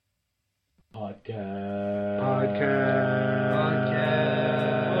Podcast.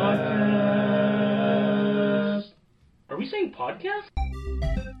 Are we saying podcast?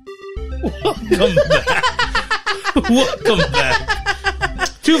 Welcome back. Welcome back.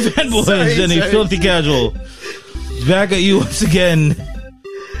 Two fanboys and a filthy casual. Back at you once again.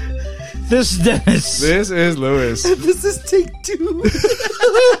 This is Dennis. This is Lewis. This is take two.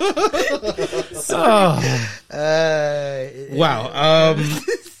 Wow.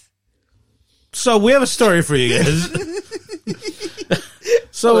 So we have a story for you guys.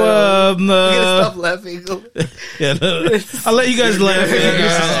 So, I'm gonna stop laughing. yeah, I'll let you guys laugh.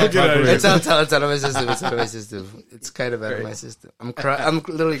 It's out of my system. It's out of my system. It's kind of out of my system. I'm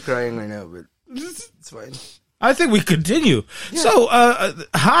literally crying right now, but it's fine. I think we continue. Yeah. So,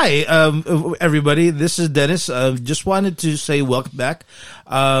 hi, everybody. This is Dennis. Just wanted to say welcome back.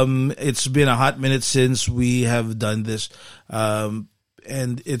 It's been a hot minute since we have done this.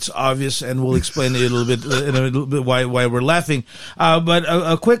 And it's obvious, and we'll explain it in a little bit why we're laughing. But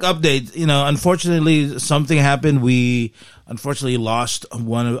a quick update. You know, unfortunately, something happened. We unfortunately lost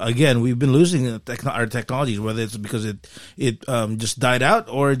one. Again, we've been losing our technologies, whether it's because it just died out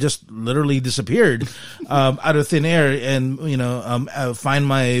or just literally disappeared out of thin air. And find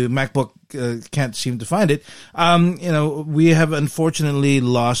my MacBook. Can't seem to find it. We have unfortunately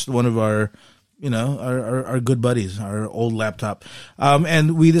lost one of our good buddies, our old laptop.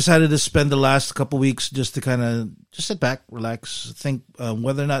 And we decided to spend the last couple weeks just to kind of just sit back, relax, think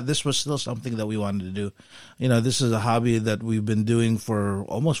whether or not this was still something that we wanted to do. You know, this is a hobby that we've been doing for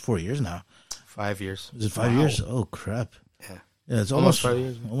almost 4 years now. 5 years. Is it 5 years? Oh, crap. Yeah, it's almost 5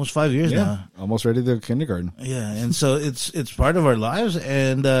 years. Almost 5 years now. Almost ready to kindergarten. Yeah, and so it's part of our lives,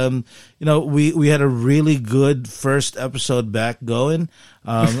 and we had a really good first episode back going,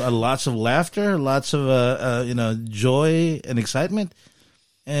 lots of laughter, lots of joy and excitement,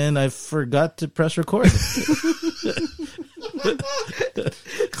 and I forgot to press record.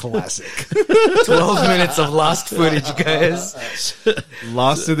 Classic. 12 minutes of lost footage, guys.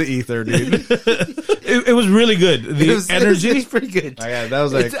 Lost to the ether, dude. It was really good. The energy it was pretty good. Oh, yeah, that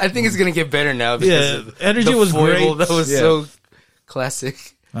was like. I think it's gonna get better now. Because energy was great. That was so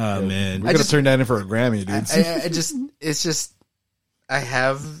classic. Oh man, we're gonna turn that in for a Grammy, dude. I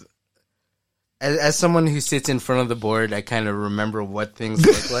have. As someone who sits in front of the board, I kind of remember what things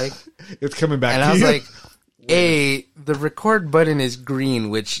look like. It's coming back. And to I was you. like, A, the record button is green,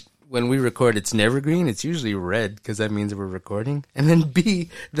 which when we record, it's never green. It's usually red because that means we're recording. And then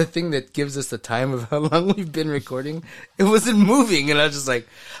B, the thing that gives us the time of how long we've been recording, it wasn't moving. And I was just like,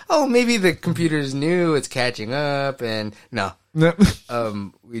 oh, maybe the computer's new. It's catching up. And no,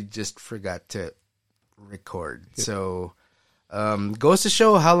 we just forgot to record. Yeah. So, goes to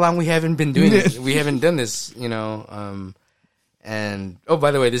show how long we haven't been doing it. We haven't done this, and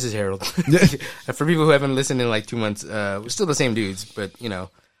by the way, this is Harold. For people who haven't listened in like 2 months, we're still the same dudes, but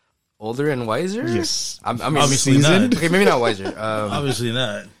older and wiser. Yes, I mean, obviously not. Okay, maybe not wiser. Obviously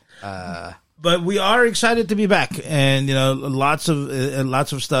not. But we are excited to be back, and lots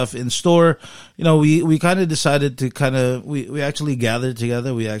of stuff in store. We kind of decided to we actually gathered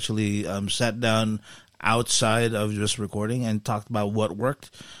together. We actually sat down outside of just recording and talked about what worked,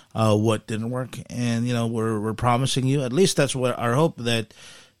 what didn't work, and we're promising you, at least that's what our hope, that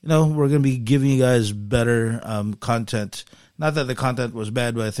we're going to be giving you guys better content. Not that the content was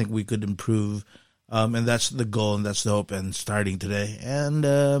bad, but I think we could improve, and that's the goal and that's the hope. And starting today, and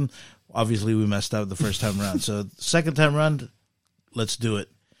obviously we messed up the first time around, so second time around, let's do it.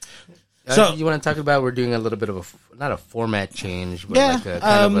 So you want to talk about, we're doing a little bit of not a format change, but like a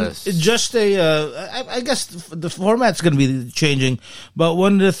kind of a... just I guess the format's going to be changing, but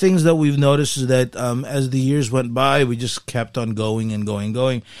one of the things that we've noticed is that as the years went by, we just kept on going and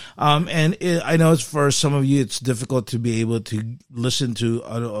going. I know it's, for some of you, it's difficult to be able to listen to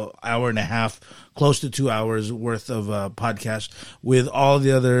an hour and a half, close to 2 hours worth of podcast with all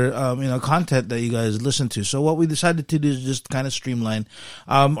the other content that you guys listen to. So what we decided to do is just kind of streamline.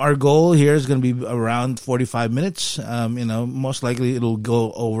 Our goal here is going to be around 45 minutes. Most likely it'll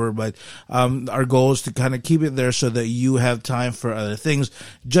go over, but our goal is to kind of keep it there so that you have time for other things,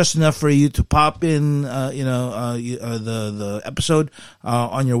 just enough for you to pop in the episode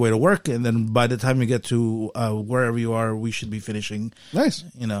on your way to work, and then by the time you get to wherever you are, we should be finishing. Nice.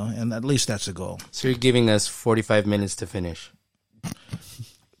 And at least that's the goal. So you're giving us 45 minutes to finish.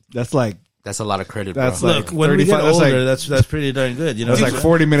 That's a lot of credit, bro. That's Look, when we get older, that's pretty darn good. That's like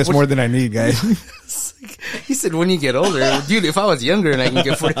 40 minutes more than I need, guys. He said, when you get older, dude, if I was younger and I can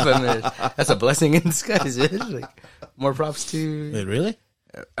get 45 minutes, that's a blessing in disguise. Like, more props to... Wait, really?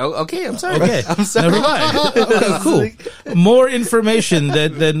 Oh, okay, I'm sorry. Okay, I'm sorry. never mind. Okay, cool. More information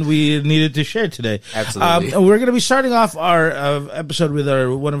than we needed to share today. Absolutely. We're going to be starting off our episode with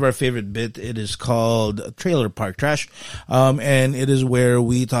one of our favorite bit. It is called Trailer Park Trash, and it is where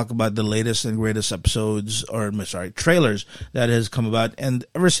we talk about the latest and greatest episodes, trailers that has come about. And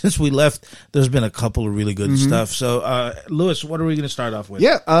ever since we left, there's been a couple of really good stuff. So, Lewis, what are we going to start off with?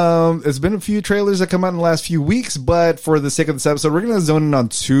 Yeah, it's been a few trailers that come out in the last few weeks, but for the sake of this episode, we're going to zone in on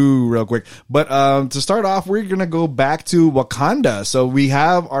two real quick. But to start off, we're going to go back to Wakanda. So we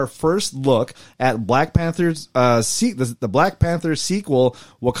have our first look at Black Panther's the Black Panther sequel,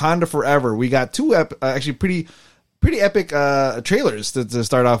 Wakanda Forever. We got two actually pretty epic trailers to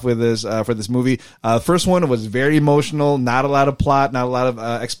start off with this for this movie. First one was very emotional, not a lot of plot, not a lot of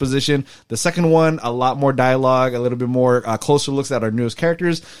exposition. The second one, a lot more dialogue, a little bit more closer looks at our newest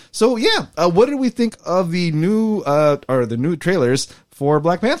characters. So yeah, what did we think of the new trailers for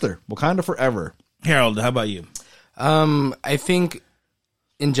Black Panther, Wakanda Forever? Harold, how about you? I think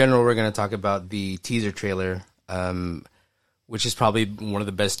in general we're going to talk about the teaser trailer, which is probably one of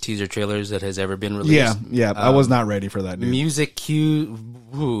the best teaser trailers that has ever been released. Yeah. I was not ready for that, dude. Music cue,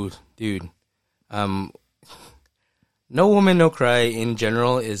 dude. No Woman, No Cry in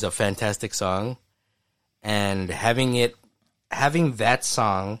general is a fantastic song, and having that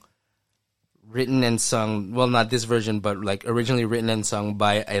song written and sung, well, not this version, but like originally written and sung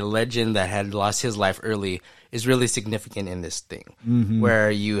by a legend that had lost his life early is really significant in this thing. Where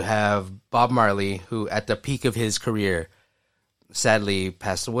you have Bob Marley, who at the peak of his career sadly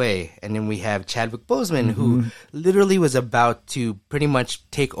passed away, and then we have Chadwick Boseman, who literally was about to pretty much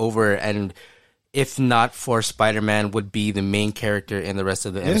take over, and if not for Spider-Man, would be the main character in the rest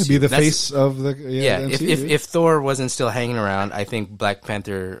of the MCU. Be the face of the MCU. If Thor wasn't still hanging around, I think Black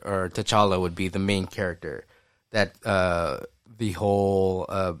Panther or T'Challa would be the main character that the whole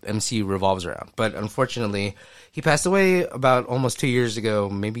MCU revolves around. But unfortunately, he passed away about almost 2 years ago,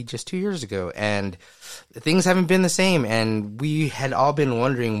 maybe just 2 years ago, and things haven't been the same. And we had all been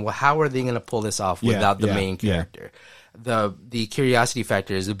wondering, well, how are they going to pull this off without the main character? The curiosity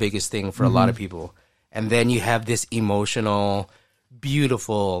factor is the biggest thing for a lot of people. And then you have this emotional,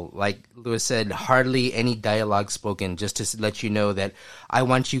 beautiful, like Lewis said, hardly any dialogue spoken, just to let you know that I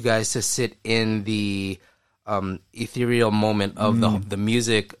want you guys to sit in the ethereal moment of the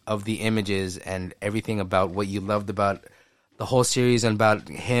music, of the images, and everything about what you loved about the whole series and about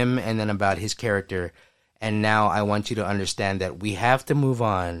him and then about his character. And now I want you to understand that we have to move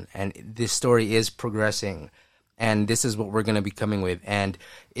on, and this story is progressing, and this is what we're going to be coming with. And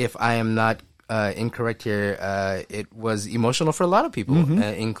if I am not incorrect here, it was emotional for a lot of people,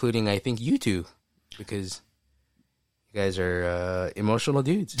 including, I think, you two, because you guys are emotional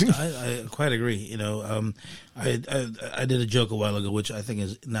dudes. I quite agree. You know, I did a joke a while ago, which I think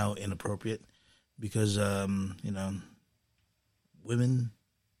is now inappropriate, because you know, women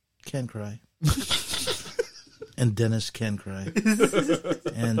can cry. And Dennis can cry.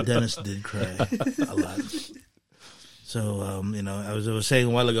 And Dennis did cry a lot. So, you know, I was saying a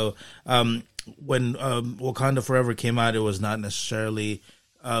while ago, when Wakanda Forever came out, it was not necessarily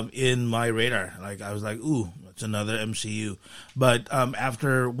in my radar. Like, I was like, ooh, it's another MCU. But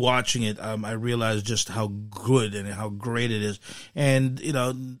after watching it, I realized just how good and how great it is. And, you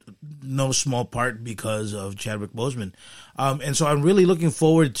know, no small part because of Chadwick Boseman. And so I'm really looking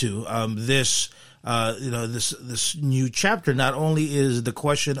forward to this. You know, this new chapter. Not only is the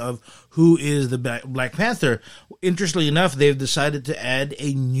question of who is the Black Panther, interestingly enough, they've decided to add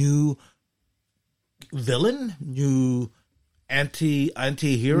a new villain, new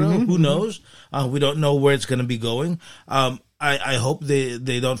anti-hero. Who knows? We don't know where it's going to be going. I hope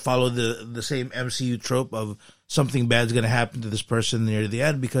they don't follow the same MCU trope of something bad's going to happen to this person near the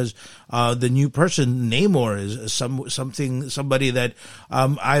end, because the new person, Namor, is somebody that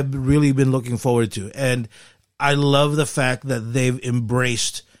I've really been looking forward to, and I love the fact that they've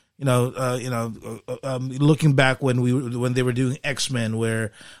embraced. Looking back when they were doing X-Men,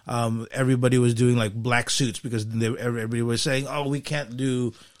 where everybody was doing like black suits because everybody was saying, "Oh, we can't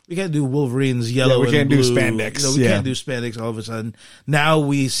do Wolverine's yellow. We can't and blue. do spandex. You know, we can't do spandex." All of a sudden, now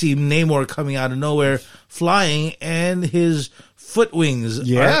we see Namor coming out of nowhere, flying, and his foot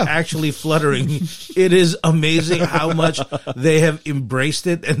wings are actually fluttering. It is amazing how much they have embraced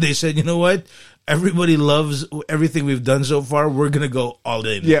it, and they said, "You know what? Everybody loves everything we've done so far. We're gonna go all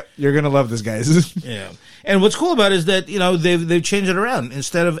in." Yeah, you're gonna love this, guys. Yeah, and what's cool about it is that, you know, they've changed it around.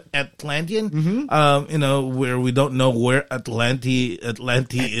 Instead of Atlantean, you know, where we don't know where Atlanti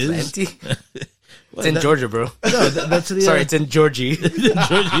is. It's in Georgia, bro. No, that's the sorry, it's in Georgie.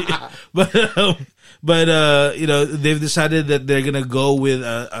 Georgie. but they've decided that they're gonna go with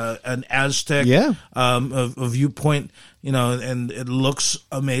an Aztec Yeah. a viewpoint, and it looks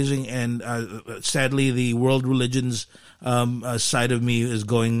amazing. And sadly, the world religions side of me is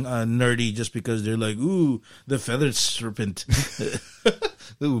going nerdy just because they're like, ooh, the feathered serpent.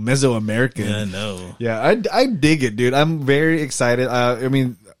 Ooh, Mesoamerican. Yeah, no. Yeah, I dig it, dude. I'm very excited. I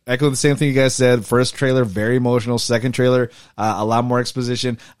mean, echo the same thing you guys said. First trailer, very emotional. Second trailer, a lot more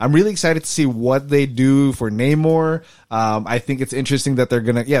exposition. I'm really excited to see what they do for Namor. I think it's interesting that they're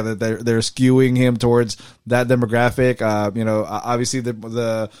gonna, that they're skewing him towards that demographic. Obviously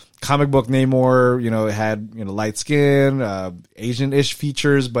the comic book Namor, had light skin, Asian-ish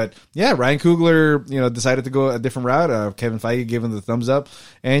features, but yeah, Ryan Coogler, decided to go a different route. Kevin Feige gave him the thumbs up,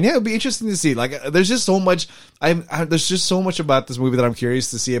 and yeah, it'll be interesting to see. Like, there's just so much. There's just so much about this movie that I'm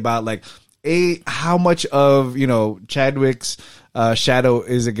curious to see about. Like, how much of Chadwick's shadow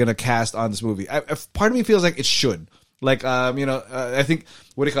is it gonna cast on this movie? Part of me feels like it should. Like, I think,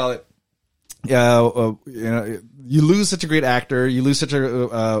 what do you call it? You lose such a great actor, you lose such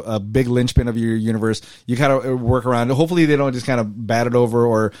a big linchpin of your universe. You kind of work around it. Hopefully they don't just kind of bat it over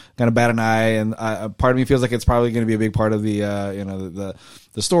or kind of bat an eye. And part of me feels like it's probably going to be a big part of the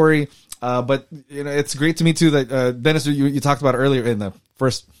story. But it's great to me too that Dennis, you talked about earlier in the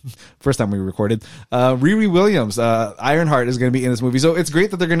first time we recorded, Riri Williams, Ironheart is going to be in this movie. So it's great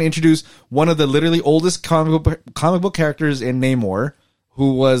that they're going to introduce one of the literally oldest comic book characters in Namor,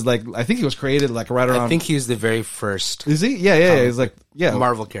 who was like, I think he was created like right around. I think he's the very first. Is he? Yeah. He's like,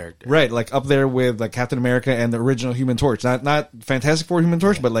 Marvel character, right? Like up there with like Captain America and the original Human Torch, not Fantastic Four Human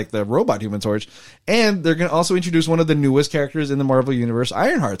Torch, but like the robot Human Torch. And they're gonna also introduce one of the newest characters in the Marvel universe,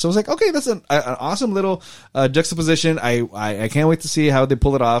 Ironheart. So I was like, okay, that's an awesome little juxtaposition. I can't wait to see how they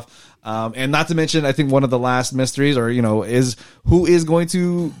pull it off. And not to mention, I think one of the last mysteries, or is who is going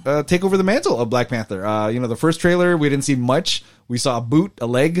to take over the mantle of Black Panther. The first trailer we didn't see much. We saw a boot, a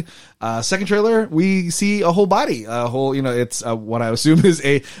leg. Second trailer, we see a whole body, it's what I assume is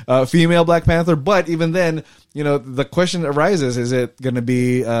a female Black Panther. But even then, the question arises: is it going to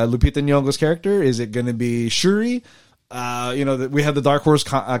be Lupita Nyong'o's character? Is it going to be Shuri? We have the dark horse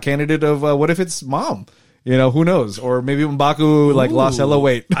candidate of what if it's Mom? Who knows? Or maybe M'Baku lost hella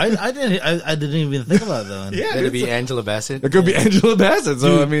weight. I didn't even think about that one. Yeah, could it be Angela Bassett? It could be Angela Bassett. So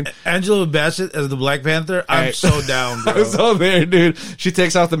Dude, I mean, Angela Bassett as the Black Panther, I'm so down, bro. I'm so there, dude. She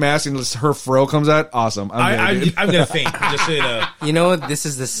takes off the mask and her fro comes out. Awesome. I'm gonna faint. Just so you know. This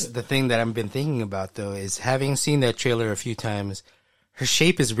is the thing that I've been thinking about though, is having seen that trailer a few times. Her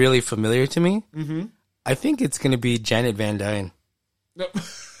shape is really familiar to me. Mm-hmm. I think it's gonna be Janet Van Dyne. No,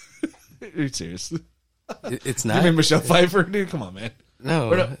 are you serious? It's not. You mean Michelle Pfeiffer, dude? Come on, man.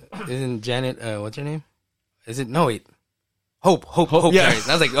 No, isn't Janet? What's her name? Is it? No, wait. Hope. Yeah. Right.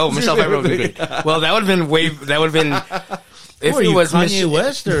 I was like, oh, Michelle Pfeiffer would be great. Well, that would have been if it was Kanye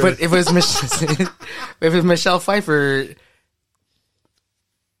West, or? But if it was Michelle Pfeiffer,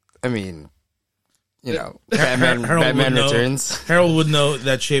 I mean, Batman Returns. Harold would know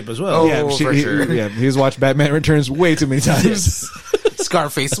that shape as well. Oh, for sure. Yeah, he's watched Batman Returns way too many times.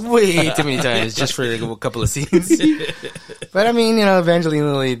 Scarface way too many times just for a couple of scenes. But I mean,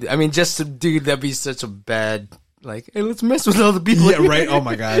 Evangeline Lilly, dude, that'd be such a bad, hey, let's mess with all the people. Yeah, right. Oh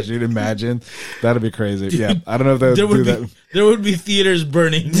my gosh, dude, imagine. That'd be crazy. Dude, yeah, I don't know if they would do that. There would be theaters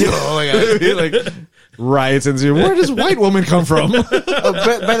burning. Oh my god. Riots and where does white woman come from? By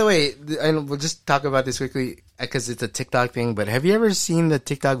the way, and we'll just talk about this quickly because it's a TikTok thing, but have you ever seen the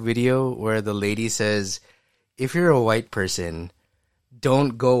TikTok video where the lady says, if you're a white person,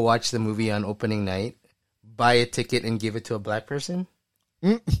 don't go watch the movie on opening night, buy a ticket and give it to a black person?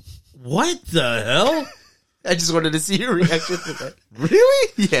 What the hell? I just wanted to see your reaction to that.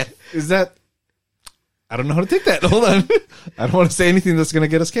 Really? Yeah. Is that... I don't know how to take that. Hold on. I don't want to say anything that's going to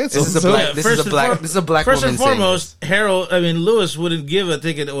get us canceled. This is a black First woman and foremost, Lewis wouldn't give a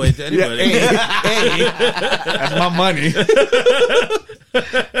ticket away to anybody. Hey, that's my money.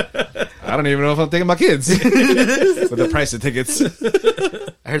 I don't even know if I'm taking my kids with the price of tickets.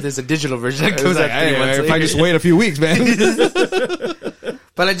 I heard there's a digital version that comes out 3 months later. If I just wait a few weeks, man.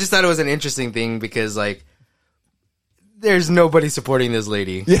 But I just thought it was an interesting thing because, there's nobody supporting this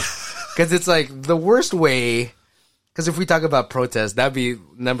lady. Yeah. Because it's the worst way. Because if we talk about protest, that'd be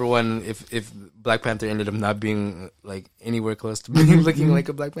number one. If Black Panther ended up not being anywhere close to being looking like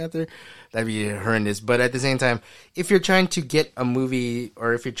a Black Panther, that'd be horrendous. But at the same time, if you're trying to get a movie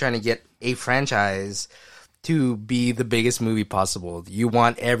or if you're trying to get a franchise to be the biggest movie possible, you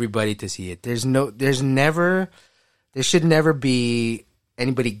want everybody to see it. There should never be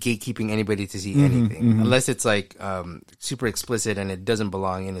anybody gatekeeping anybody to see anything, unless it's like super explicit and it doesn't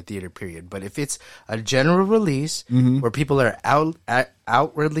belong in a theater. Period. But if it's a general release where people are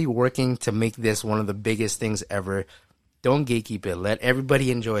outwardly working to make this one of the biggest things ever, don't gatekeep it. Let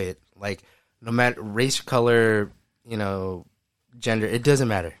everybody enjoy it. Like no matter race, color, gender, it doesn't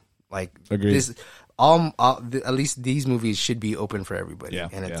matter. Like Agreed. this, at least these movies should be open for everybody. Yeah,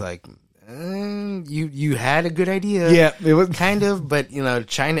 and it's yeah. like. You had a good idea, Yeah, it was kind of, but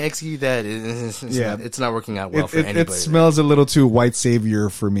trying to execute that it's not working out well for it anybody. smells a little too white savior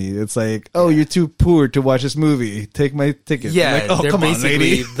for me. It's like, oh, you're too poor to watch this movie. Take my ticket. Yeah, Like, oh, they're come on, basically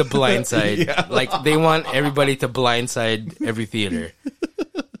lady. the blind side. Yeah. Like they want everybody to blindside every theater.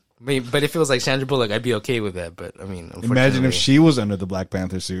 But if it was like Sandra Bullock, I'd be okay with that. But I mean, Imagine unfortunately, if she was under the Black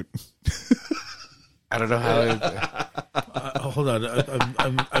Panther suit. I don't know how. Hold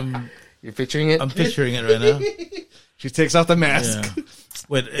on, You're picturing it. I'm picturing it right now. She takes off the mask. Yeah.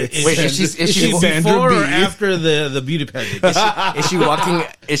 Wait, Wait, is she Sandra before or Bee? after the beauty pageant? Is she walking?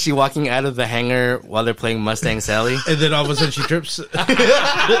 Is she walking out of the hangar while they're playing Mustang Sally? And then all of a sudden she trips.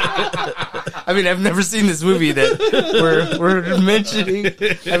 I mean, I've never seen this movie that we're mentioning.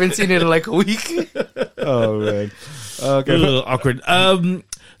 I haven't seen it in like a week. Oh man. A Okay. little awkward.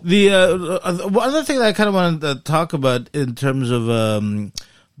 The other thing that I kind of wanted to talk about in terms of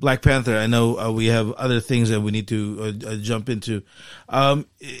Black Panther, I know we have other things that we need to jump into,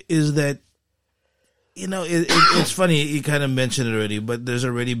 is that, it's funny, you kind of mentioned it already, but there's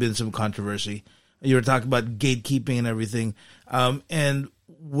already been some controversy. You were talking about gatekeeping and everything. And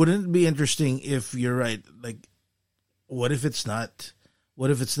wouldn't it be interesting if you're right? Like, what if it's not one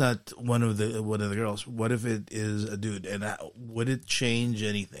of the girls? What if it is a dude? And would it change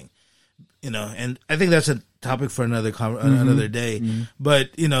anything? And I think that's a topic for another day. Mm-hmm.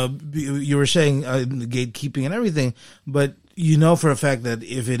 But you were saying the gatekeeping and everything, but for a fact that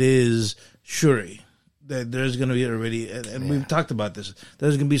if it is Shuri, that there's going to be already, and we've talked about this.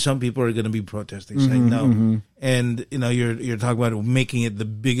 There's going to be some people who are going to be protesting, saying no, and you're talking about making it the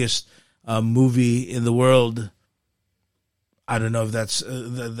biggest movie in the world. I don't know if that's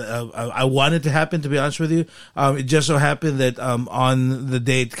I want it to happen, to be honest with you. It just so happened that on the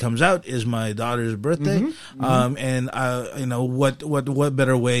day it comes out is my daughter's birthday, and what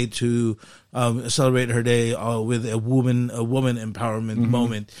better way to celebrate her day with a woman empowerment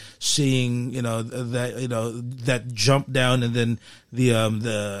moment, seeing that jump down and then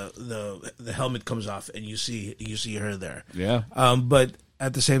the helmet comes off and you see her there. Yeah. But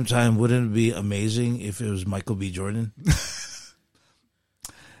at the same time, wouldn't it be amazing if it was Michael B. Jordan?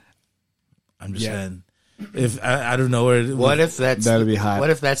 I'm just saying, if I don't know where. What if that'd be hot? What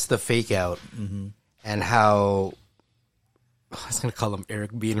if that's the fake out, and how I was gonna call him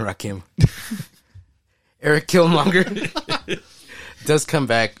Eric B. and Rakim, Eric Killmonger does come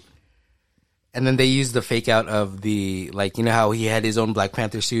back, and then they use the fake out of the how he had his own Black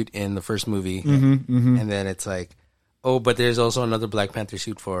Panther suit in the first movie, and then it's like, oh, but there's also another Black Panther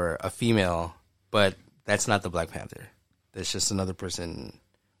suit for a female, but that's not the Black Panther. That's just another person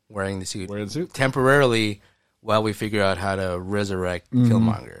wearing the suit temporarily while we figure out how to resurrect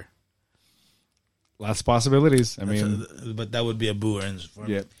Killmonger. Lots of possibilities. But that would be a boo earns for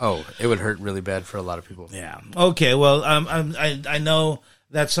me. Yeah. Oh, it would hurt really bad for a lot of people. Yeah. Okay. Well, I know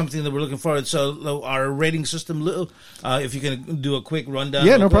that's something that we're looking forward to. So our rating system, if you can do a quick rundown.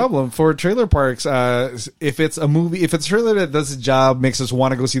 Yeah, no problem. For Trailer Parks, if it's a trailer that does its job, makes us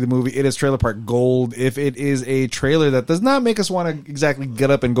want to go see the movie, it is Trailer Park Gold. If it is a trailer that does not make us want to exactly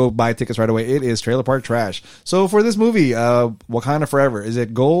get up and go buy tickets right away, it is Trailer Park Trash. So for this movie, Wakanda Forever, is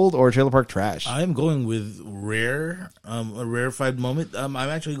it Gold or Trailer Park Trash? I'm going with a rarefied moment. I'm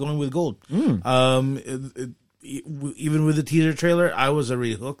actually going with Gold. Even with the teaser trailer, I was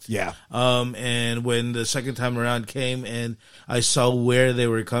already hooked. Yeah. And when the second time around came and I saw where they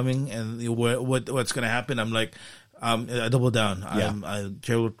were coming and what's going to happen, I'm like, I doubled down. Yeah.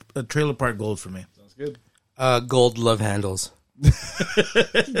 Trailer Park Gold for me. Sounds good. Gold love handles.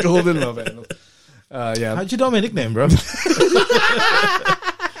 Golden love handles. Yeah. How'd you know my nickname, bro?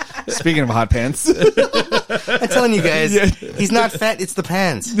 Speaking of hot pants. I'm telling you guys, he's not fat, it's the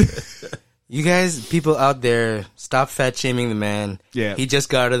pants. You guys, people out there, stop fat shaming the man. Yeah. He just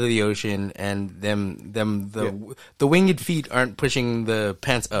got out of the ocean, and the winged feet aren't pushing the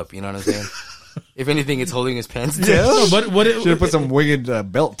pants up. You know what I'm saying? If anything, it's holding his pants down. Yeah, but should have put some winged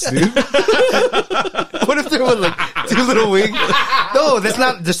belts, dude. What if there were like two little wings? No, that's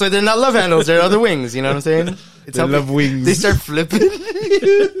not. Just like they're not love handles. They're other wings. You know what I'm saying? They love wings. They start flipping.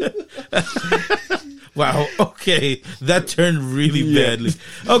 Wow. Okay. That turned really badly.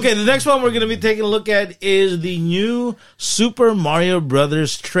 Okay. The next one we're going to be taking a look at is the new Super Mario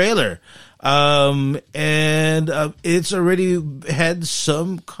Brothers trailer. It's already had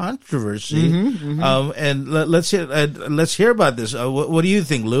some controversy. And let's hear about this. What do you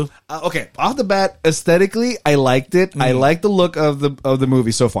think, Lou? Okay, off the bat, aesthetically, I liked it. I like the look of the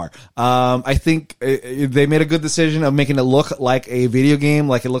movie so far. I think they made a good decision of making it look like a video game,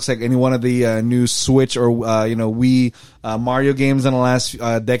 like it looks like any one of the new Switch or Wii Mario games in the last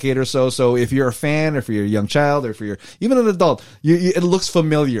decade or so. So if you're a fan, or if you're a young child, or if you're even an adult, it looks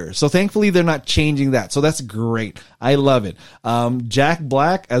familiar. So thankfully, they're not changing that. So that's great. I love it. Jack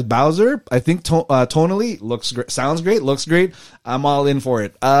Black as Bowser, I think tonally looks great, sounds great, looks great. I'm all in for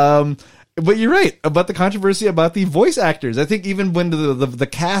it. But you're right about the controversy about the voice actors. I think even when the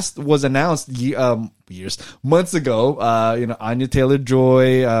cast was announced months ago, Anya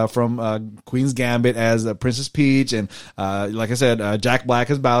Taylor-Joy from Queen's Gambit as Princess Peach, and like I said, Jack Black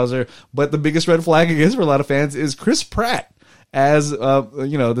as Bowser. But the biggest red flag, I guess, for a lot of fans is Chris Pratt as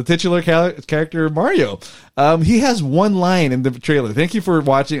the titular character Mario. He has one line in the trailer. Thank you for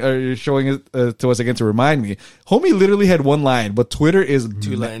watching or showing it to us again to remind me. Homie literally had one line, but Twitter is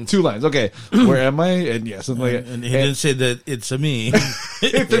 2 lines. 2 lines. Okay, where am I? And yes, And he didn't say that it's a me.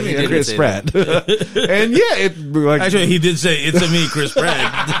 it's a me, Chris Pratt. And actually, he did say it's a me, Chris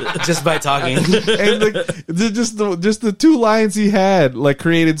Pratt. Just by talking. And just the 2 lines he had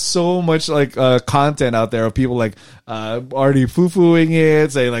created so much content out there of people already foo-fooing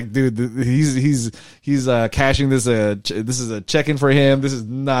it, saying dude, he's cashing this. This is a check-in for him. This is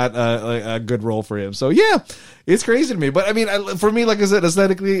not a good role for him. So yeah, it's crazy to me. But I mean, for me, like I said,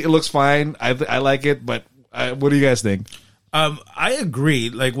 aesthetically, it looks fine. I like it. But what do you guys think? I agree.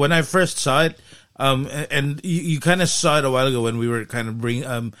 Like when I first saw it, and you kind of saw it a while ago when we were kind of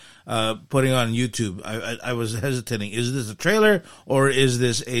putting on YouTube. I was hesitating. Is this a trailer or is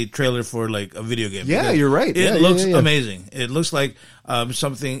this a trailer for a video game? Yeah, because you're right. It looks amazing. It looks like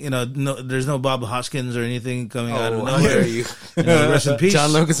something. There's no Bob Hoskins or anything coming out of nowhere. Are you? Rest in peace,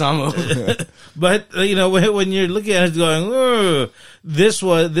 John Leguizamo. But when you're looking at it, going, this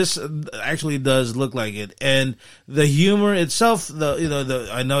actually does look like it, and the humor itself.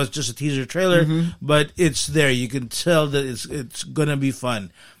 I know it's just a teaser trailer, but it's there. You can tell that it's gonna be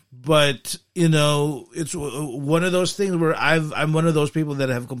fun. But it's one of those things where I'm one of those people that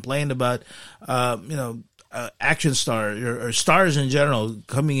have complained about action stars or stars in general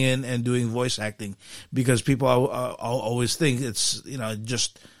coming in and doing voice acting, because people always think it's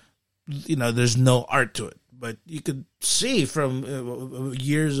there's no art to it. But you could see from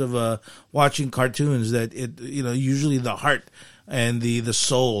years of watching cartoons that usually the heart and the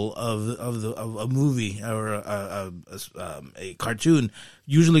soul of a movie or a cartoon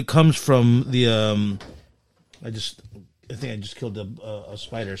usually comes from the I think I just killed a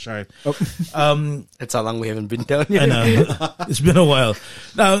spider. Sorry. That's how long we haven't been down here. I know. It's been a while.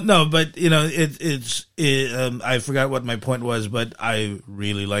 No, but I forgot what my point was, but I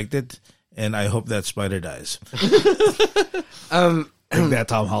really liked it, and I hope that spider dies. That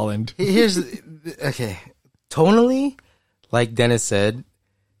Tom Holland. Here's tonally, like Dennis said,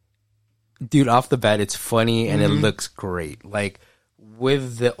 dude, off the bat, it's funny and it looks great.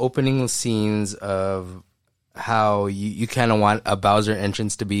 With the opening scenes of how you kind of want a Bowser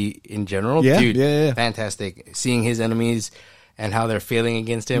entrance to be in general. Yeah. Fantastic. Seeing his enemies and how they're failing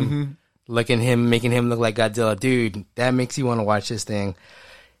against him, making him look like Godzilla. Dude, that makes you want to watch this thing.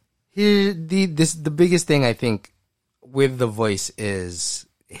 Here, the biggest thing I think with the voice is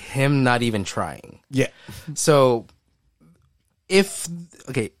him not even trying. Yeah. So if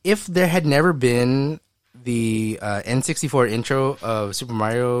there had never been the N64 intro of Super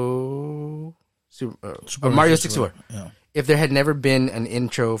Mario 64, if there had never been an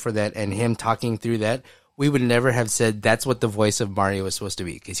intro for that and him talking through that, we would never have said that's what the voice of Mario is supposed to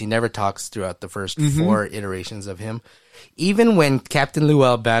be, because he never talks throughout the first 4 iterations of him. Even when Captain Lou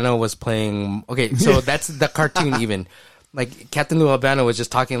Albano was playing, so that's the cartoon. Even Captain Lou Albano was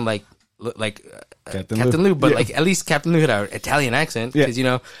just talking like Captain Lou, but at least Captain Lou had an Italian accent, because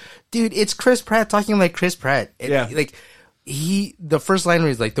dude, it's Chris Pratt talking like Chris Pratt. The first line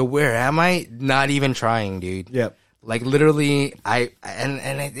was the where am I? Not even trying, dude. Yep. Literally,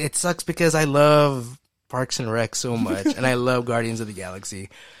 it sucks because I love Parks and Rec so much, and I love Guardians of the Galaxy.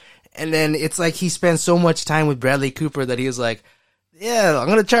 And then it's he spent so much time with Bradley Cooper that he was like, yeah, I'm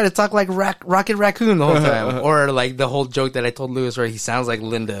going to try to talk like Rocket Raccoon the whole time. Or the whole joke that I told Lewis where he sounds like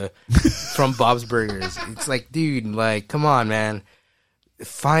Linda from Bob's Burgers. It's dude, come on, man.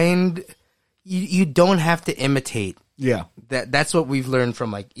 You don't have to imitate Yeah. That's what we've learned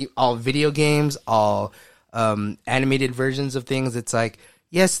from like all video games, all animated versions of things. It's like,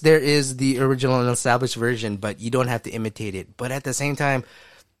 yes, there is the original and established version, but you don't have to imitate it. But at the same time,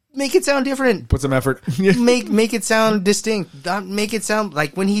 make it sound different. Put some effort. Make it sound distinct. Make it sound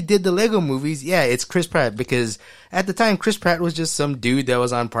like when he did the Lego movies. Yeah, it's Chris Pratt, because at the time Chris Pratt was just some dude that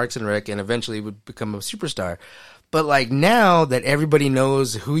was on Parks and Rec and eventually would become a superstar. But like now that everybody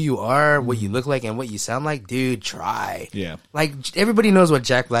knows who you are, what you look like, and what you sound like, dude, try. Yeah. Like everybody knows what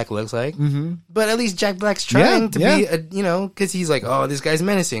Jack Black looks like, but at least Jack Black's trying to be, because he's like, oh, this guy's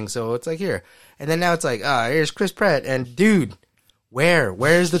menacing, so it's like here, and then now it's like, here's Chris Pratt, and dude,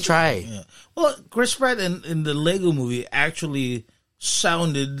 where's the try? Yeah. Well, Chris Pratt in the Lego movie actually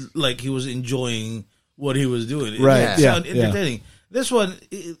sounded like he was enjoying what he was doing. It Right. sounded Yeah. entertaining. This one,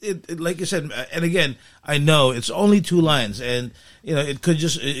 it like you said, and again, I know it's only 2 lines, and it could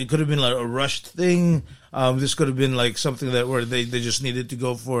have been like a rushed thing. This could have been like something where they just needed to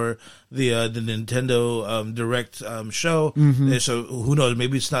go for the Nintendo Direct show. So who knows?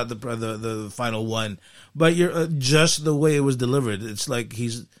 Maybe it's not the final one, but you're just the way it was delivered. It's like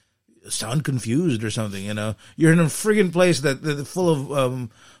he's sound confused or something. You're in a friggin' place that full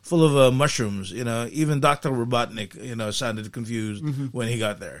of mushrooms. Even Dr. Robotnik, sounded confused when he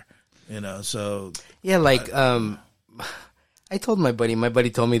got there. So yeah, like I told my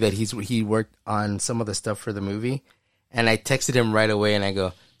buddy told me that he worked on some of the stuff for the movie, and I texted him right away and I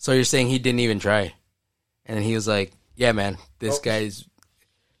go, so you're saying he didn't even try? And then he was like, yeah, man, this guy's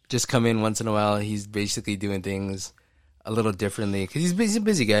just come in once in a while. He's basically doing things a little differently because he's a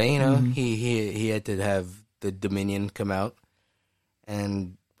busy guy. He had to have the Dominion come out,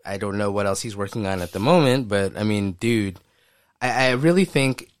 and I don't know what else he's working on at the moment. But I mean, dude, I really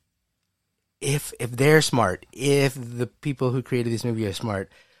think if they're smart, if the people who created this movie are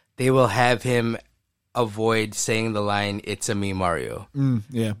smart, they will have him avoid saying the line "It's a me, Mario."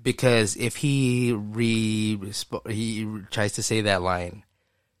 Yeah. Because if he tries to say that line,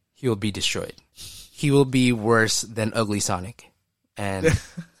 he will be destroyed. He will be worse than Ugly Sonic, and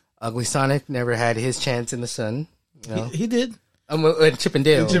Ugly Sonic never had his chance in the sun. he did. Chip and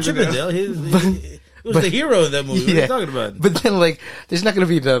Dale. Chip and Dale. He was the hero of that movie. What are you talking about? But then, like, there's not going to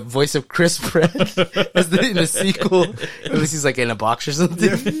be the voice of Chris Pratt in the sequel, unless he's like in a box or something.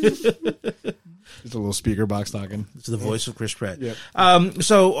 Just a little speaker box talking. It's the voice of Chris Pratt. Yep.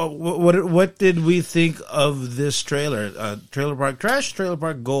 So what did we think of this trailer? Trailer Park Trash, Trailer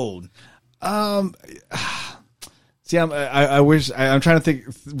Park Gold. See, I wish I'm trying to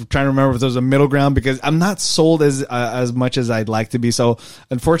remember if there's a middle ground, because I'm not sold as much as I'd like to be. So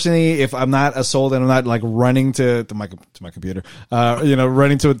unfortunately, if I'm not as sold and I'm not like running to my computer,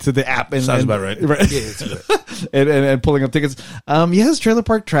 running to the app and Sounds about right. Yeah, and pulling up tickets. Yes, Trailer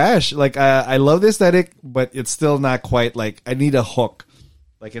Park Trash. Like I love the aesthetic, but it's still not quite like I need a hook.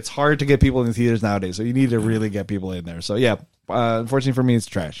 Like it's hard to get people in the theaters nowadays, so you need to really get people in there. So yeah, unfortunately for me, it's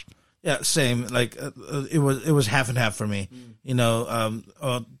trash. Yeah, same. Like it was half and half for me. 2/3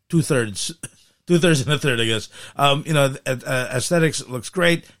 and a third, I guess. Aesthetics looks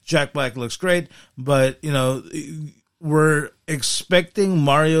great. Jack Black looks great, but we're expecting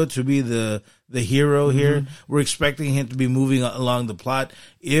Mario to be the hero here. We're expecting him to be moving along the plot.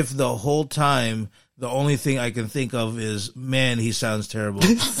 If the whole time the only thing I can think of is, man, he sounds terrible,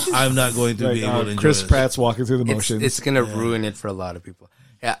 I'm not going to be able to enjoy Chris this. Pratt's walking through the motions. It's going to ruin it for a lot of people.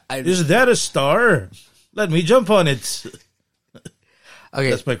 Yeah, Is that a star? Let me jump on it. okay.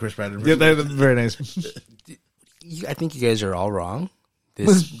 That's by Chris Pratt. Yeah, that's very nice. I think you guys are all wrong.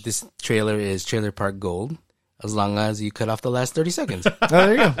 This trailer is Trailer Park Gold, as long as you cut off the last 30 seconds. Oh,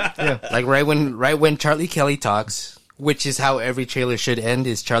 there you go. Yeah. Like right when Charlie Kelly talks, which is how every trailer should end,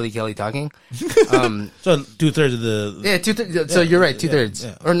 is Charlie Kelly talking. So 2/3 of the. Yeah, 2/3. So you're right, 2/3,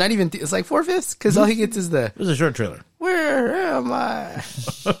 yeah. or not even. It's like 4/5, because all he gets is the It was a short trailer. "Where am I?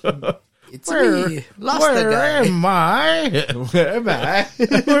 It's Where- me, lost the Where guy." am I? Where am I?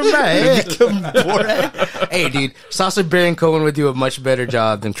 Where am I? Borat. Hey, dude, Sacha Baron Cohen would do a much better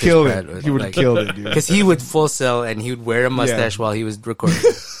job than Chris Killed Pratt it. would. He would have killed it, dude. Because he would full sell and he would wear a mustache while he was recording.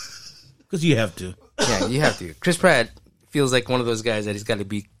 Because you have to. Yeah, you have to. Chris Pratt feels like one of those guys that he's got to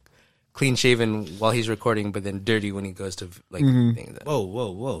be clean shaven while he's recording, but then dirty when he goes to like things.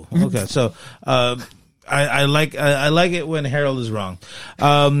 Whoa. Okay, so I like it when Harold is wrong.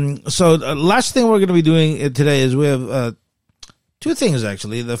 So last thing we're going to be doing today is we have 2 things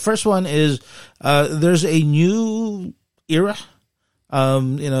actually. The first one is there's a new era.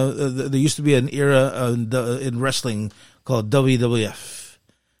 There used to be an era in wrestling called WWF,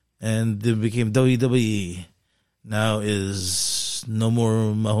 and it became WWE. Now is No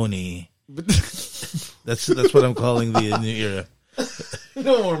More Mahoney. That's what I'm calling the new era.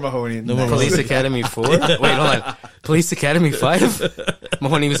 No more Mahoney. No more Police Mahoney. Academy 4? Wait, hold on. Police Academy 5?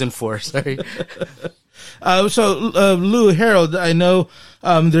 Mahoney was in 4, sorry. So, Lou, Harold, I know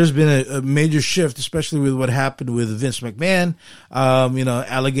there's been a major shift, especially with what happened with Vince McMahon.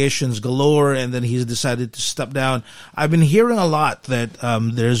 Allegations galore, and then he's decided to step down. I've been hearing a lot that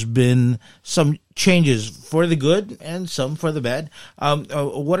there's been some changes for the good and some for the bad.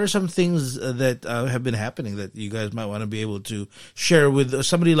 What are some things that have been happening that you guys might want to be able to share with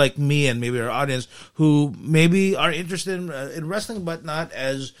somebody like me and maybe our audience who maybe are interested in wrestling, but not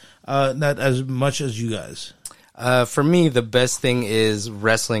as much as you guys? For me, the best thing is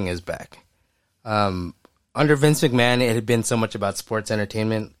wrestling is back. Under Vince McMahon, it had been so much about sports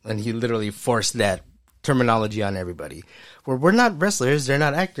entertainment, and he literally forced that terminology on everybody. Where we're not wrestlers, they're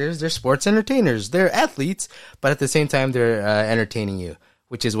not actors, they're sports entertainers. They're athletes, but at the same time, they're entertaining you,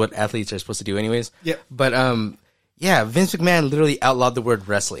 which is what athletes are supposed to do anyways. Yeah. But, Vince McMahon literally outlawed the word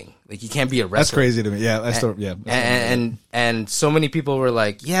wrestling. Like, you can't be a wrestler. That's crazy to me. Yeah, I still, yeah. And so many people were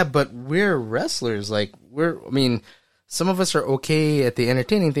like, yeah, but we're wrestlers. Like, some of us are okay at the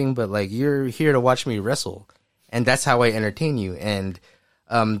entertaining thing, but like, you're here to watch me wrestle. And that's how I entertain you. And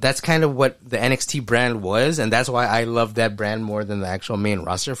that's kind of what the NXT brand was. And that's why I love that brand more than the actual main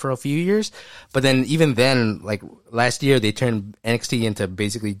roster for a few years. But then even then, like last year, they turned NXT into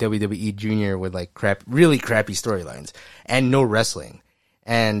basically WWE Junior with like really crappy storylines and no wrestling.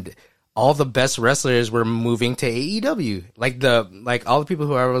 And all the best wrestlers were moving to AEW. Like all the people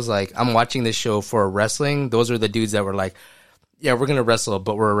who I was like, I'm watching this show for wrestling. Those are the dudes that were like, yeah, we're going to wrestle,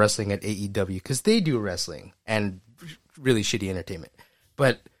 but we're wrestling at AEW because they do wrestling and really shitty entertainment.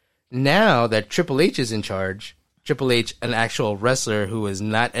 But now that Triple H is in charge, Triple H, an actual wrestler who is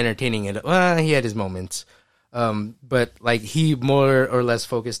not entertaining it, well, he had his moments. But like he more or less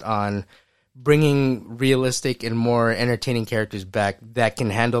focused on bringing realistic and more entertaining characters back that can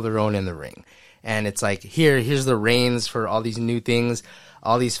handle their own in the ring. And it's like, here's the reins for all these new things,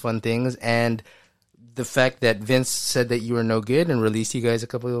 all these fun things. And the fact that Vince said that you were no good and released you guys a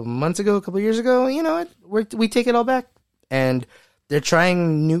couple of years ago, you know what? We take it all back. And they're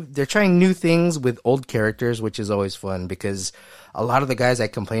trying new things with old characters, which is always fun because a lot of the guys I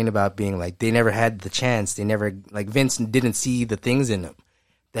complain about being like, they never had the chance. They never, like Vince didn't see the things in them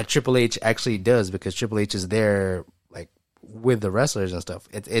that Triple H actually does because Triple H is there like with the wrestlers and stuff.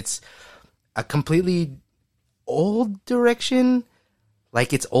 It's a completely old direction.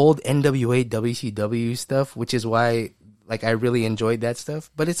 Like it's old NWA, WCW stuff, which is why like I really enjoyed that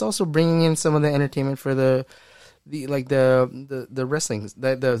stuff. But it's also bringing in some of the entertainment for the wrestling,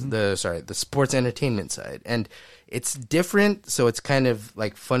 the sports entertainment side, and it's different. So it's kind of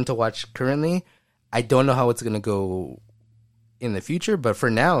like fun to watch currently. I don't know how it's gonna go in the future, but for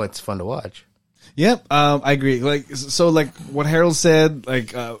now, it's fun to watch. Yep, I agree. Like what Harold said,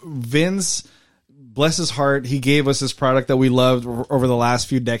 Vince, bless his heart, he gave us this product that we loved over the last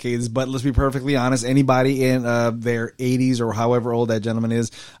few decades. But let's be perfectly honest, anybody in their 80s or however old that gentleman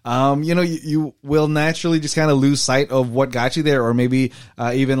is, you will naturally just kind of lose sight of what got you there, or maybe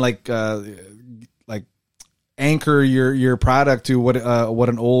even like anchor your product to what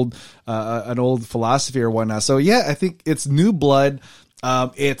an old philosophy or whatnot. So yeah, I think it's new blood.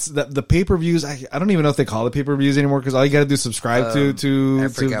 It's the pay-per-views. I don't even know if they call it pay-per-views anymore because all you got to do is subscribe to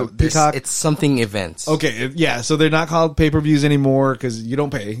the Peacock. It's something events. Okay, yeah. So they're not called pay-per-views anymore because you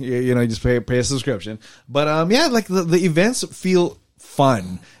don't pay. You just pay a subscription. But like the events feel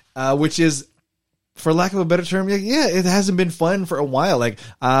fun, which is, for lack of a better term, yeah, it hasn't been fun for a while. Like,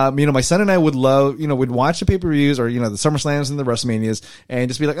 my son and I would love, would watch the pay-per-views or, the SummerSlams and the WrestleManias and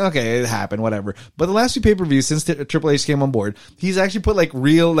just be like, okay, it happened, whatever. But the last few pay-per-views since Triple H came on board, he's actually put like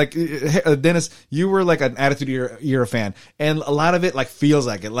real, like, Dennis, you were like an Attitude Era fan, and a lot of it like feels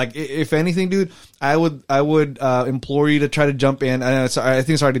like it. Like, if anything, dude, I would implore you to try to jump in. I think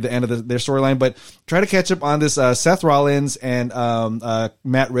it's already the end of their storyline, but try to catch up on this Seth Rollins and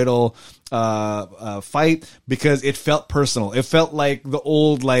Matt Riddle fight, because it felt personal. It felt like the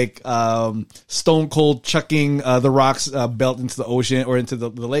old Stone Cold chucking the Rock's belt into the ocean or into the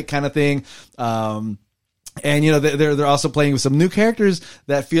lake kind of thing. And they're also playing with some new characters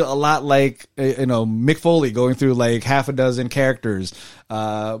that feel a lot like Mick Foley going through like half a dozen characters,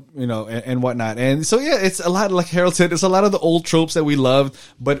 and whatnot. And so yeah, it's a lot, like Harold said, it's a lot of the old tropes that we loved,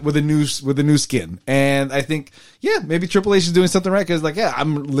 but with a new skin. And I think maybe Triple H is doing something right, because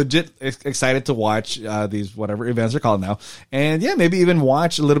I'm legit excited to watch these whatever events are called now, and maybe even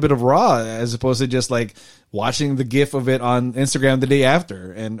watch a little bit of Raw as opposed to just like watching the GIF of it on Instagram the day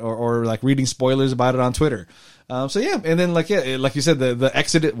after, and or like reading spoilers about it on Twitter. So yeah, and then like you said, the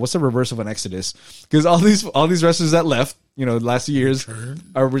Exodus. What's the reverse of an Exodus? Because all these wrestlers that left, last few years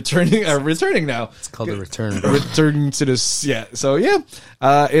are returning now. It's called a return. Return to this, yeah. So yeah,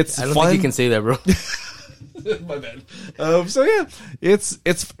 it's. I don't fun. think you can say that, bro. My bad. So yeah, it's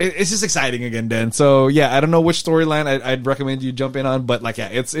just exciting again, Dan. So yeah, I don't know which storyline I'd recommend you jump in on, but like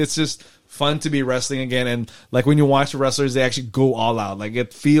it's just fun to be wrestling again, and like when you watch the wrestlers, they actually go all out. Like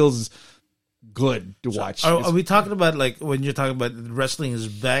it feels good to watch. Are we talking about like when you're talking about wrestling is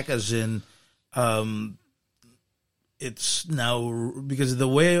back, as in, it's now because the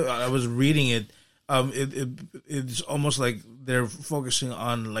way I was reading it, it's almost like they're focusing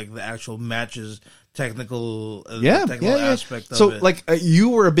on like the actual matches. Technical aspect of so, it. like, you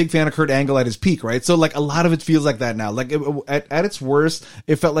were a big fan of Kurt Angle at his peak, right? So, like, a lot of it feels like that now. Like, at its worst,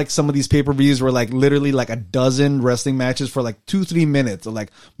 it felt like some of these pay-per-views were, like, literally, like, a dozen wrestling matches for, like, 2-3 minutes. Or,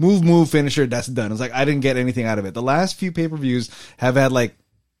 like, move, finisher, that's done. It's like, I didn't get anything out of it. The last few pay-per-views have had, like,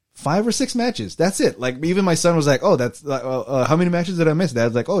 5 or 6 matches. That's it. Like, even my son was like, oh, that's, how many matches did I miss?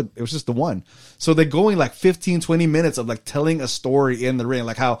 Dad's like, oh, it was just the one. So they're going like 15-20 minutes of like telling a story in the ring,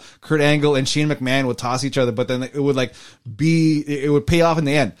 like how Kurt Angle and Shane McMahon would toss each other, but then it would it would pay off in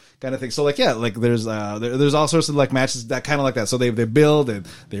the end, kind of thing. So like, yeah, like there's all sorts of like matches that kind of like that. So they build and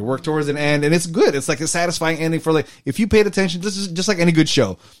they work towards an end, and it's good. It's like a satisfying ending for like, if you paid attention, this is just like any good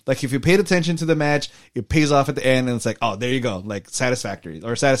show. Like if you paid attention to the match, it pays off at the end, and it's like, oh, there you go, like satisfactory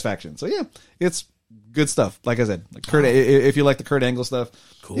or satisfaction. So yeah, it's good stuff. Like I said, like Kurt, if you like the Kurt Angle stuff,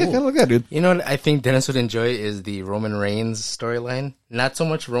 cool. Yeah, kind of like that, dude. You know what I think Dennis would enjoy is the Roman Reigns storyline. Not so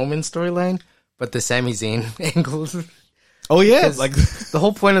much Roman storyline, but the Sami Zayn angles. Oh yeah, like the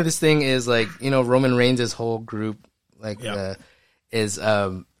whole point of this thing is like, Roman Reigns' whole group is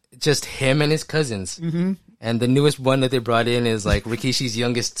just him and his cousins. Mm-hmm. And the newest one that they brought in is like Rikishi's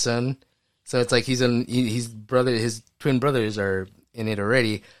youngest son. So it's like his twin brothers are in it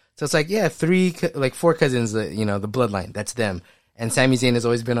already. So it's like, yeah, 4 cousins, the bloodline, that's them. And Sami Zayn has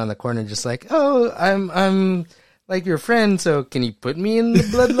always been on the corner just like, oh, I'm like your friend, so can you put me in the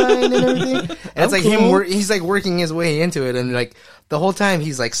bloodline and everything? And it's like cool. He's like working his way into it, and like the whole time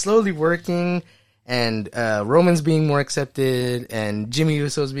he's like slowly working, and Roman's being more accepted, and Jimmy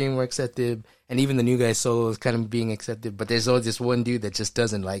Uso's being more accepted, and even the new guy Solo is kind of being accepted, but there's always this one dude that just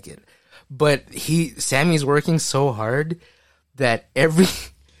doesn't like it. But Sammy's working so hard that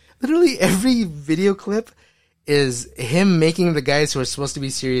literally every video clip is him making the guys who are supposed to be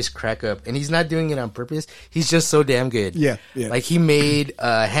serious crack up. And he's not doing it on purpose. He's just so damn good. Yeah. Like, he made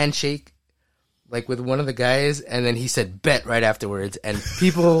a handshake, like, with one of the guys, and then he said bet right afterwards. And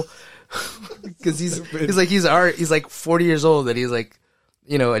people, because he's like 40 years old, and he's like,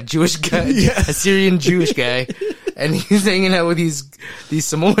 a Jewish guy, a Syrian Jewish guy. And he's hanging out with these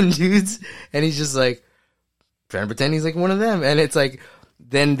Samoan dudes, and he's just like trying to pretend he's like one of them. And it's like,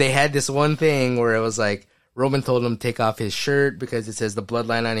 then they had this one thing where it was like, Roman told him to take off his shirt because it says the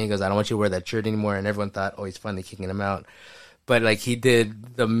bloodline on it. He goes, I don't want you to wear that shirt anymore. And everyone thought, oh, he's finally kicking him out. But like he did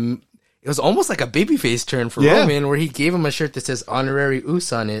it was almost like a babyface turn for Roman, where he gave him a shirt that says honorary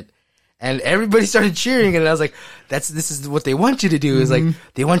Us on it. And everybody started cheering, and I was like, this is what they want you to do. Is like,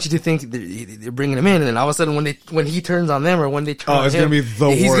 they want you to think they're bringing him in, and then all of a sudden when he turns on them, or when they turn on him, gonna be the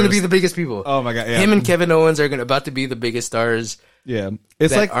worst. He's going to be the biggest people. Oh my God. Yeah. Him and Kevin Owens are about to be the biggest stars. Yeah,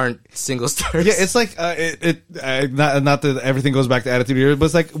 it's like aren't single stars. Yeah, it's like not that everything goes back to Attitude Era, but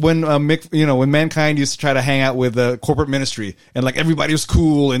it's like when when Mankind used to try to hang out with the corporate ministry, and like everybody was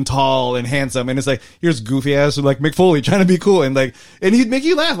cool and tall and handsome, and it's like here's goofy ass like Mick Foley trying to be cool, and he'd make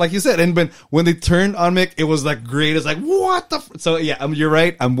you laugh, like you said. And when they turned on Mick, it was like great. It's like what the so yeah, you're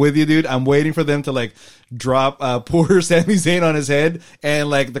right. I'm with you, dude. I'm waiting for them to like drop poor Sami Zayn on his head, and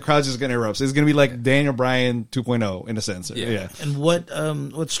like the crowd's just gonna erupt. So it's gonna be like Daniel Bryan 2.0 in a sense. Yeah. And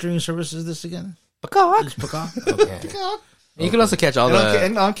what streaming service is this again? Peacock. It's Peacock. Okay. Peacock. You can also catch all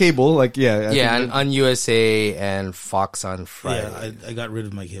and on cable, like on USA and Fox on Friday. Yeah, I got rid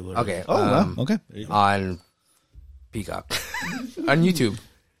of my cable. Okay. Oh wow. Okay. On Peacock, on YouTube.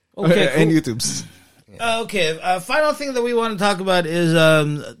 Okay. Cool. And YouTube's. Okay. Final thing that we want to talk about is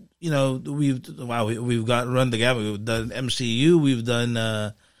we've got run the gamut. We've done MCU. We've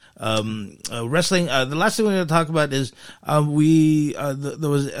done wrestling. The last thing we're going to talk about is there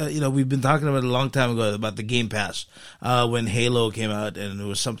was we've been talking about it a long time ago about the Game Pass when Halo came out, and it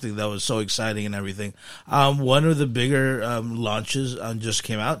was something that was so exciting and everything. One of the bigger launches just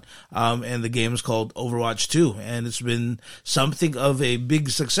came out, and the game is called Overwatch 2, and it's been something of a big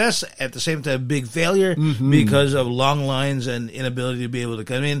success, at the same time big failure because of long lines and inability to be able to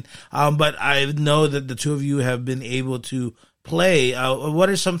come in. But I know that the two of you have been able to play. What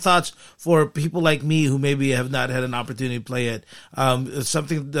are some thoughts for people like me who maybe have not had an opportunity to play it?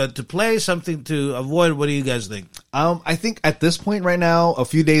 Something to play, something to avoid. What do you guys think? I think at this point right now, a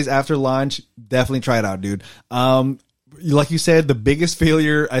few days after launch, definitely try it out, dude. Like you said, the biggest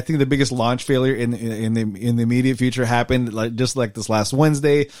failure, I think the biggest launch failure in the immediate future happened just like this last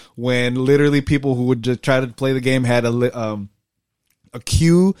Wednesday, when literally people who would just try to play the game had a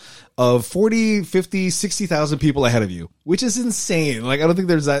queue of 40, 50, 60,000 people ahead of you, which is insane. Like, I don't think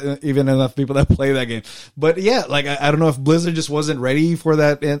there's even enough people that play that game. But yeah, like, I don't know if Blizzard just wasn't ready for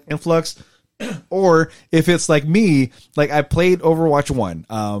that influx, or if it's like me, like I played Overwatch 1.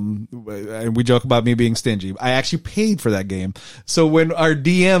 And we joke about me being stingy. I actually paid for that game. So when our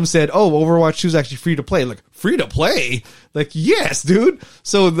DM said, "Oh, Overwatch 2 is actually free to play," like, free to play? Like, yes, dude.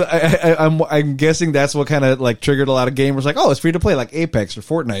 So I'm guessing that's what kind of like triggered a lot of gamers. Like, oh, it's free to play, like Apex or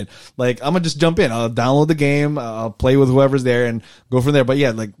Fortnite. Like, I'm gonna just jump in. I'll download the game. I'll play with whoever's there and go from there. But yeah,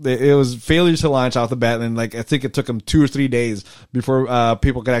 like it was failures to launch off the bat, and like I think it took them 2 or 3 days before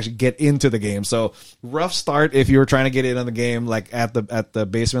people could actually get into the game. So rough start if you were trying to get in on the game, like at the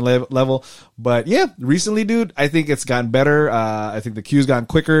basement level. But yeah, recently, dude, I think it's gotten better. I think the queue's gotten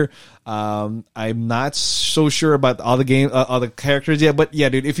quicker. I'm not so sure about all the characters yet, but yeah,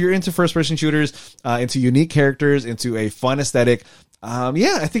 dude, if you're into first person shooters, into unique characters, into a fun aesthetic,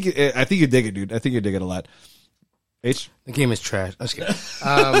 yeah, I think you dig it, dude. I think you dig it a lot. H? The game is trash. I was kidding.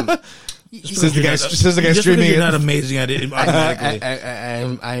 Says the guy streaming You're it. not amazing at it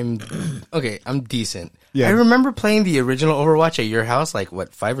automatically. I'm okay. I'm decent. Yeah. I remember playing the original Overwatch at your house, like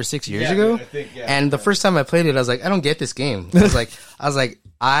what, 5 or 6 years ago. I think, yeah. And the first time I played it, I was like, I don't get this game. I was like,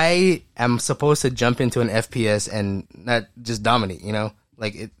 I am supposed to jump into an FPS and not just dominate. You know,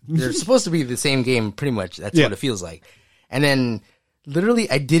 like they're supposed to be the same game, pretty much. That's what it feels like. And then, literally,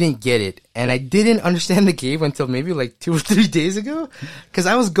 I didn't get it, and I didn't understand the game until maybe like 2 or 3 days ago, because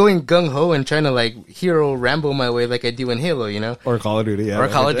I was going gung ho and trying to like hero Rambo my way like I do in Halo, you know, Or Call of Duty, yeah. or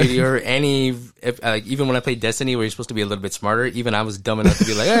Call of Duty, or any. Like even when I played Destiny, where you're supposed to be a little bit smarter, even I was dumb enough to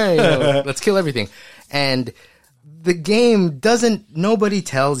be like, hey, you know, let's kill everything. And the game doesn't. Nobody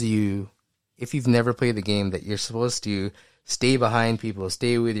tells you, if you've never played the game, that you're supposed to stay behind people,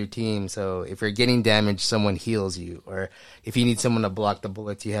 stay with your team. So if you're getting damaged, someone heals you. Or if you need someone to block the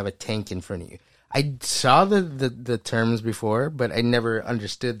bullets, you have a tank in front of you. I saw the terms before, but I never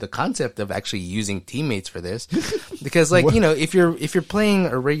understood the concept of actually using teammates for this. Because like, you know, if you're playing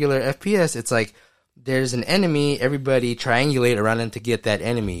a regular FPS, it's like there's an enemy, everybody triangulate around him to get that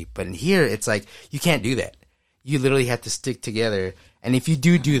enemy. But in here, it's like you can't do that. You literally have to stick together. And if you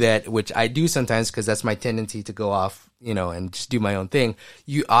do that, which I do sometimes because that's my tendency to go off, you know, and just do my own thing,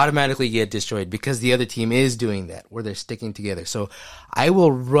 you automatically get destroyed because the other team is doing that, where they're sticking together. So I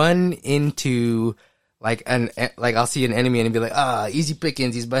will run into like I'll see an enemy and be like, easy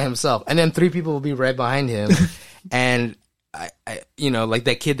pickings, he's by himself. And then 3 people will be right behind him. And I you know, like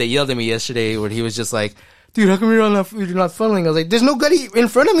that kid that yelled at me yesterday where he was just like, dude, how come you're not funneling? I was like, there's nobody in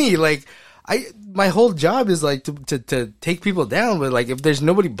front of me. Like, my whole job is like to take people down, but like if there's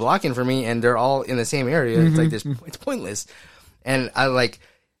nobody blocking for me and they're all in the same area, it's like it's pointless. And I like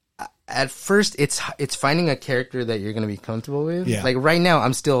at first it's finding a character that you're gonna be comfortable with. Yeah. Like right now,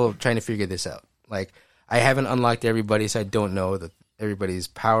 I'm still trying to figure this out. Like I haven't unlocked everybody, so I don't know everybody's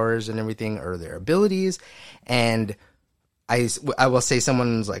powers and everything or their abilities. And I will say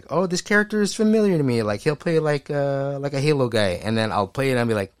someone's like, oh, this character is familiar to me. Like he'll play like a Halo guy, and then I'll play it and I'll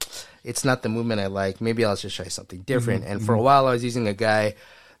be like, it's not the movement I like. Maybe I'll just try something different. And for a while, I was using a guy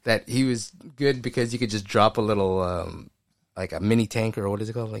that he was good because you could just drop a little, like a mini tank or what is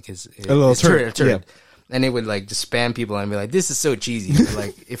it called? Like his turret. Yeah. And it would like just spam people and be like, this is so cheesy. But,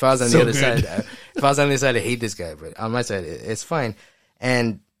 like if I was on the other side, I hate this guy. But on my side, it's fine.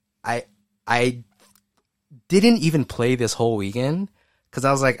 And I didn't even play this whole weekend. Because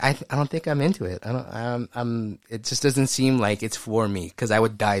I was like, I don't think I'm into it. It just doesn't seem like it's for me. Because I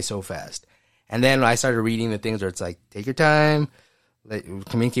would die so fast. And then I started reading the things where it's like, take your time,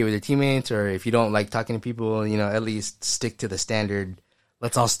 communicate with your teammates, or if you don't like talking to people, you know, at least stick to the standard.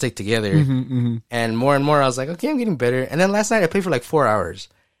 Let's all stick together. And more, I was like, okay, I'm getting better. And then last night I played for like 4 hours,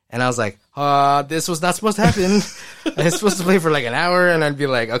 and I was like, this was not supposed to happen. I was supposed to play for like an hour, and I'd be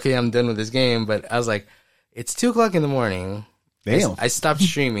like, okay, I'm done with this game. But I was like, it's 2:00 in the morning. Damn. I stopped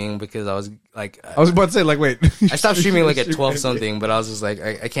streaming because I was like... I was about to say, like, wait. I stopped streaming like at 12 something, but I was just like,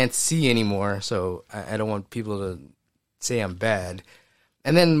 I can't see anymore, so I don't want people to say I'm bad.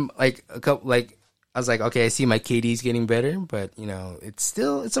 And then, like, I was like, okay, I see my KD's getting better, but, you know, it's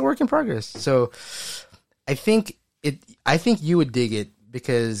a work in progress. So I think you would dig it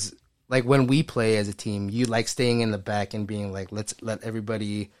because like when we play as a team, you like staying in the back and being like, let's let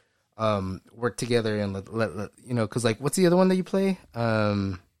everybody work together and let you know, because like what's the other one that you play?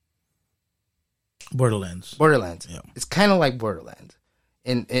 Borderlands. Borderlands. Yeah. It's kind of like Borderlands,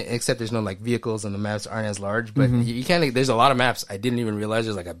 and except there's no like vehicles and the maps aren't as large. But you can't. Like, there's a lot of maps. I didn't even realize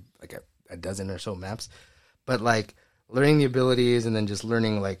there's like a dozen or so maps. But like learning the abilities and then just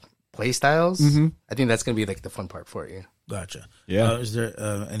learning like play styles, I think that's gonna be like the fun part for you. Gotcha. Yeah. Is there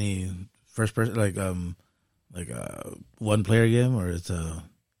any first person like one player game, or is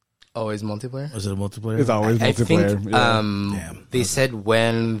Always multiplayer. it a multiplayer? It's always I multiplayer. think Damn. they said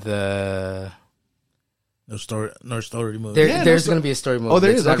when the No story mode. there's going to be a story mode. Oh,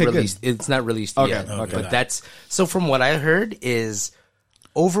 there it's is? not Okay, good. released. It's not released Okay, yet. okay. But that's so. From what I heard, is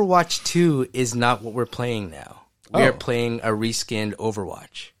Overwatch 2 is not what we're playing now. We are playing a reskinned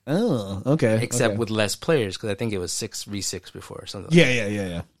Overwatch, Oh, okay. except okay. with less players because I think it was 6v6 before or something.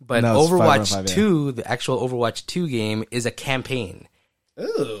 Yeah. But Now it's 5 on Overwatch 5, yeah. 2, the actual Overwatch 2 game, is a campaign.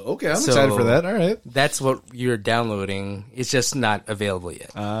 Oh, okay. I'm So- excited for that. All right. That's what you're downloading. It's just not available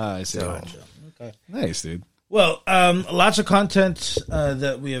yet. I see. So- Nice, dude. Well, lots of content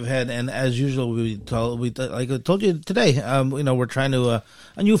that we have had, and as usual, like I told you today, we're trying to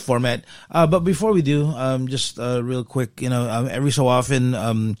a new format. But before we do, just real quick, every so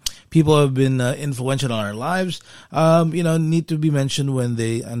often, people have been influential in our lives. Need to be mentioned when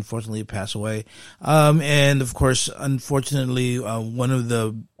they unfortunately pass away. And of course, unfortunately, one of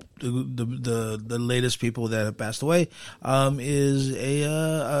the latest people that have passed away is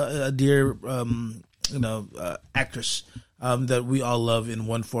a dear actress that we all love in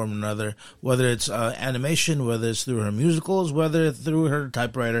one form or another, whether it's animation, whether it's through her musicals, whether it's through her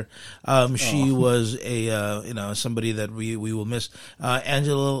typewriter. She was somebody that we will miss.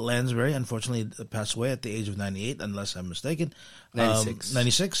 Angela Lansbury, unfortunately, passed away at the age of 98, unless I'm mistaken. 96.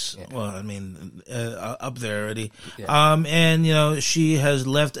 96? Yeah. Well, I mean, up there already. Yeah. And she has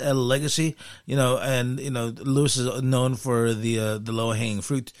left a legacy, and, Lewis is known for the low-hanging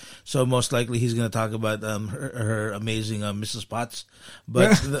fruit. So most likely he's going to talk about her amazing Mrs. Potts.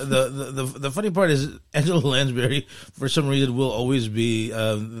 But the funny part is Angela Lansbury, for some reason, will always be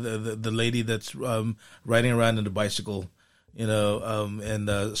the lady that's riding around on a bicycle,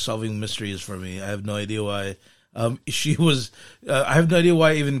 and solving mysteries for me. I have no idea why. She was. I have no idea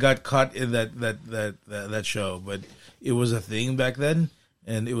why I even got caught in that show, but it was a thing back then,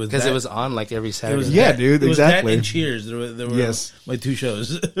 and it was Because it was on like every Saturday. Yeah, dude, It was exactly. that and Cheers. There were Yes. my two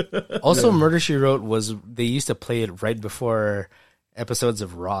shows. Also, Murder, She Wrote they used to play it right before episodes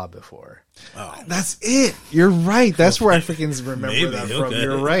of Raw before. That's it. You're right. That's where I freaking remember Maybe, that from. okay.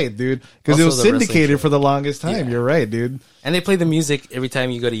 You're right, dude. Because it Also was the wrestling syndicated show. for the longest time. Yeah. You're right, dude. And they play the music every time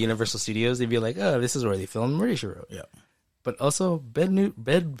you go to Universal Studios. They'd be like, oh, this is where they filmed Murder, She Wrote. Yeah. But also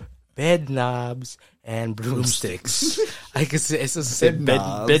bed knobs and broomsticks. I could say it's just Bed bed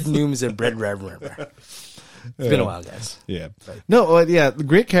knobs. nooms and bread rubber. It's been a while, guys. Yeah. No, yeah,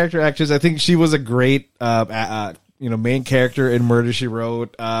 great character actress. I think she was a great, main character in Murder, She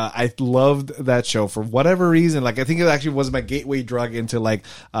Wrote. I loved that show for whatever reason. Like, I think it actually was my gateway drug into like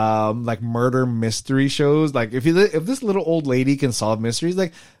murder mystery shows. Like, if this little old lady can solve mysteries,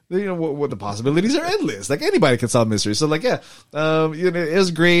 like, what the possibilities are endless. Like, anybody can solve mysteries. So, like, yeah, it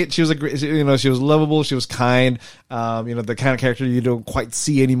was great. She was she was lovable. She was kind. The kind of character you don't quite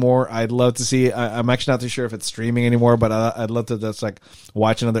see anymore. I'd love to see. I'm actually not too sure if it's streaming anymore, but I'd love to just like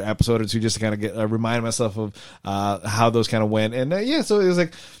watch another episode or two just to kind of get remind myself of how those kind of went. And so it was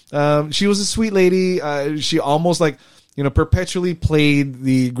like she was a sweet lady. She almost like perpetually played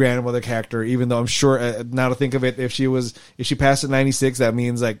the grandmother character, even though I'm sure now to think of it, if she passed at 96, that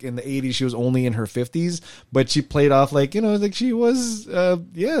means like in the 80s she was only in her 50s, but she played off like like she was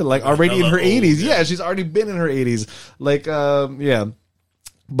already in her 80s. Yeah, she's already been in her 80s. Like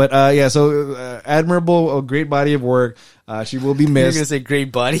But so admirable, a great body of work. She will be You're missed. gonna say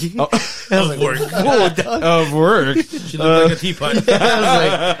great body. Oh. Of work. Of work. She looked like a teapot.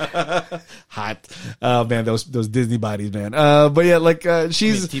 Hot. Oh man, those Disney bodies, man. But yeah, like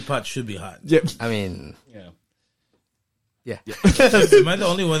she's Teapot should be hot. yeah. I mean, yeah. Am I the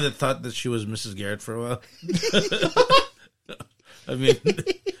only one that thought that she was Mrs. Garrett for a while? I mean,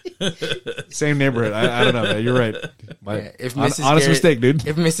 Same neighborhood. I don't know, man. You're right. Yeah, if Honest Mrs. Garrett- mistake, dude.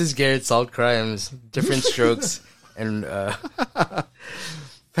 If Mrs. Garrett solved crimes, different strokes, and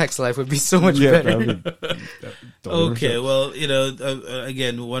Pax Life would be so much Yeah, better. okay. Well,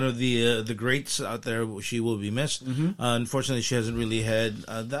 again, one of the greats out there. She will be missed. Unfortunately, she hasn't really had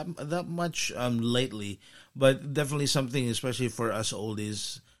that much lately, but definitely something, especially for us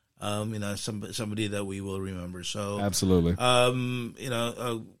oldies. Somebody that we will remember. So Absolutely.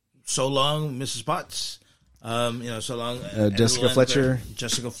 so long, Mrs. Potts. So long, Jessica Fletcher.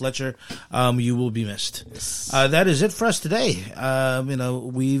 Jessica Fletcher, you will be missed. That is it for us today.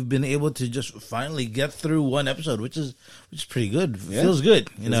 We've been able to just finally get through one episode, which is pretty good. Yeah. Feels good,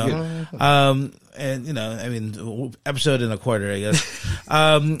 Good. episode and a quarter, I guess.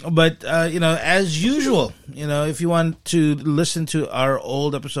 As usual, if you want to listen to our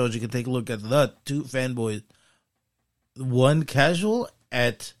old episodes, you can take a look at the Two Fanboys, One Casual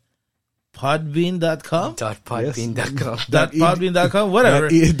at podbean.com. .podbean.com. .podbean.com, whatever. I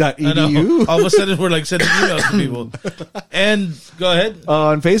know. .edu. All of a sudden, we're like sending emails to people. And go ahead.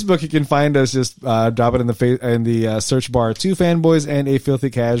 On Facebook, you can find us. Just drop it in the search bar. Two Fanboys and a Filthy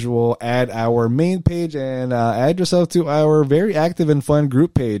Casual. Add our main page and add yourself to our very active and fun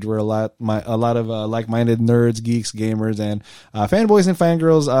group page, where a lot of like-minded nerds, geeks, gamers, and fanboys and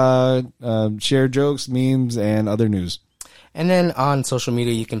fangirls share jokes, memes, and other news. And then on social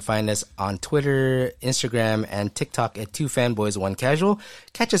media, you can find us on Twitter, Instagram, and TikTok at Two Fanboys, One Casual.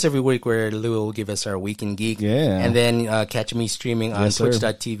 Catch us every week where Lou will give us our Week in Geek. Yeah. And then catch me streaming on Yes, sir.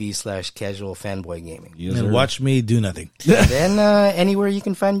 twitch.tv/casual fanboy gaming. Yes, And sir. watch me do nothing. And then anywhere you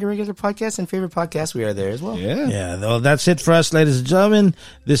can find your regular podcast and favorite podcast, we are there as well. Yeah. Yeah, well, that's it for us, ladies and gentlemen.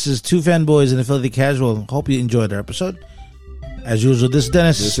 This is Two Fanboys and a Filthy Casual. Hope you enjoyed our episode. As usual, this is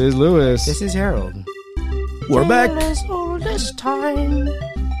Dennis. This is Lewis. This is Harold. We're back. Oldest time,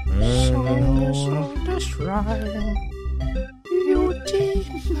 oldest rhyme. Beauty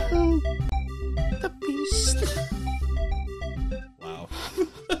and the Beast. Wow.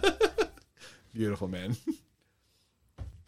 Beautiful, man.